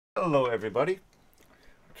Hello everybody.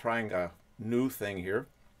 Trying a new thing here,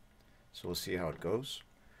 so we'll see how it goes.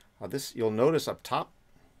 This you'll notice up top,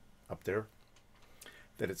 up there,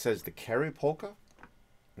 that it says the Kerry Polka.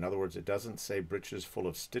 In other words, it doesn't say breeches full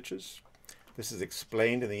of stitches. This is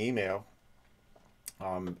explained in the email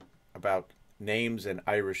about names and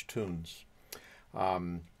Irish tunes.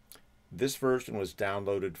 This version was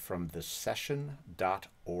downloaded from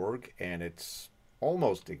thesession.org, and it's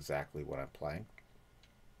almost exactly what I'm playing.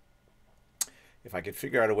 If I could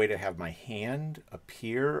figure out a way to have my hand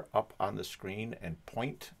appear up on the screen and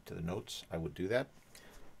point to the notes, I would do that.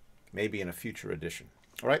 Maybe in a future edition.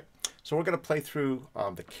 All right, so we're going to play through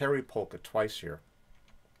the Kerry Polka twice here.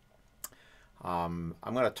 I'm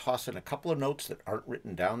going to toss in a couple of notes that aren't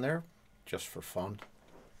written down there, just for fun.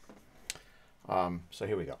 So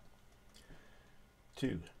here we go.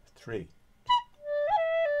 2, 3.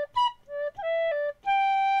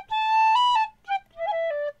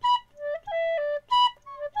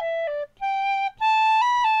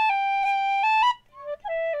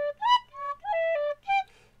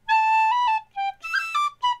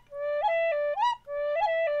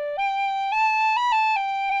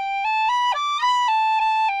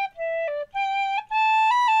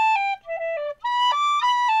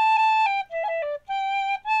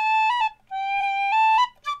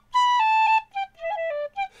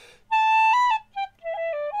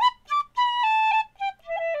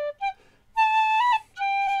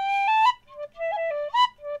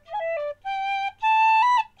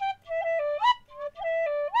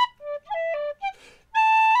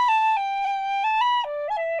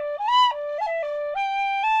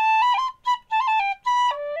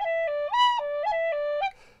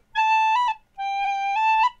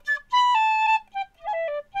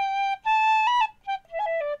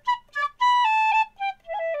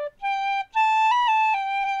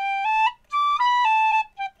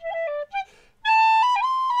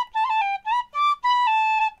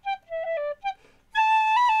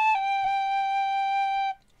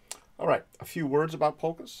 All right, a few words about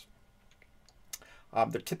polkas.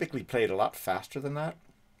 They're typically played a lot faster than that,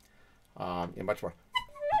 in much more.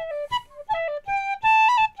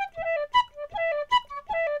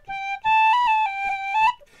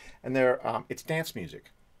 And it's dance music,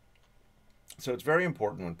 so it's very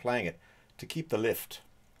important when playing it to keep the lift,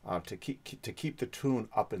 to keep the tune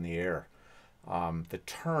up in the air. The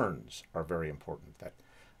turns are very important.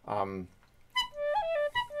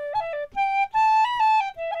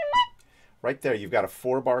 Right there, you've got a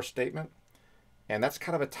 4-bar statement, and that's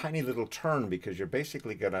kind of a tiny little turn because you're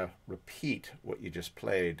basically going to repeat what you just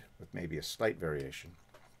played with maybe a slight variation.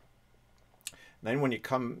 And then when you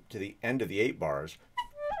come to the end of the 8 bars,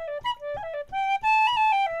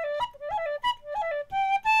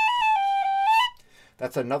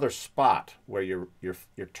 that's another spot where you're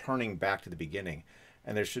turning back to the beginning,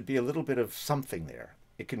 and there should be a little bit of something there.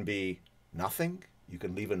 It can be nothing. You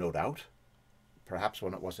can leave a note out, perhaps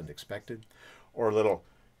when it wasn't expected, or a little,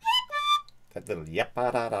 that little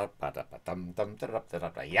yappa da da ba da ba dum dum da da da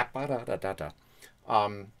da yappa da da da da.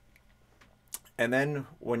 And then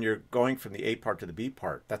when you're going from the A part to the B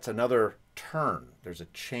part, that's another turn. There's a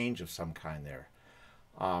change of some kind there.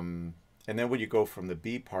 And then when you go from the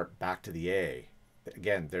B part back to the A,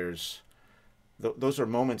 again, those are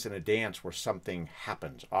moments in a dance where something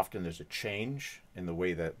happens. Often there's a change in the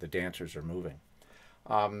way that the dancers are moving.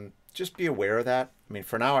 Just be aware of that. I mean,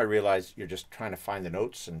 for now, I realize you're just trying to find the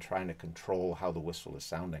notes and trying to control how the whistle is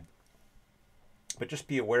sounding. But just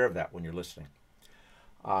be aware of that when you're listening.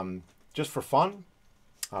 Just for fun,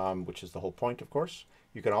 which is the whole point, of course,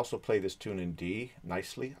 you can also play this tune in D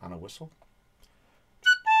nicely on a whistle.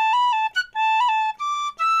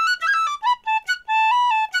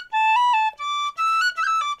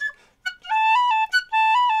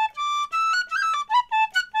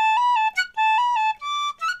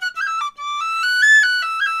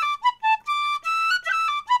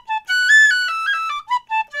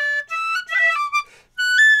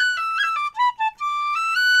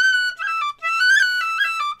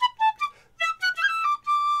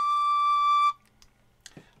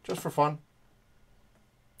 Just for fun.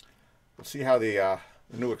 We'll see how the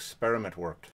new experiment worked.